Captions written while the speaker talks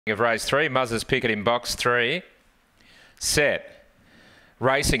Of race 3, Muzzers Pickett in box 3. Set.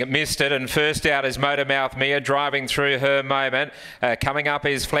 Racing, it missed it, and first out is Motormouth Mia, driving through her moment. Coming up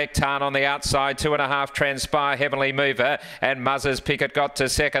is Flecktarn on the outside, 2.5 Transpire, Heavenly Mover, and Muzzers Pickett got to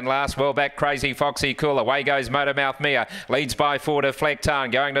second last. Well back, Crazy Foxy Cool. Away goes Motormouth Mia, leads by 4 to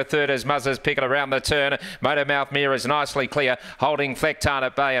Flecktarn. Going to third is Muzzers Pickett around the turn. Motormouth Mia is nicely clear, holding Flecktarn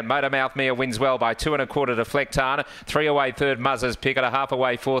at bay, and Motormouth Mia wins well by 2.25 to Flecktarn. 3 away third, Muzzers Pickett, a half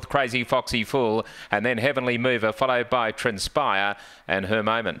away fourth, Crazy Foxy Fool, and then Heavenly Mover, followed by Transpire and her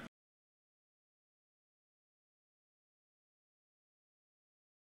moment.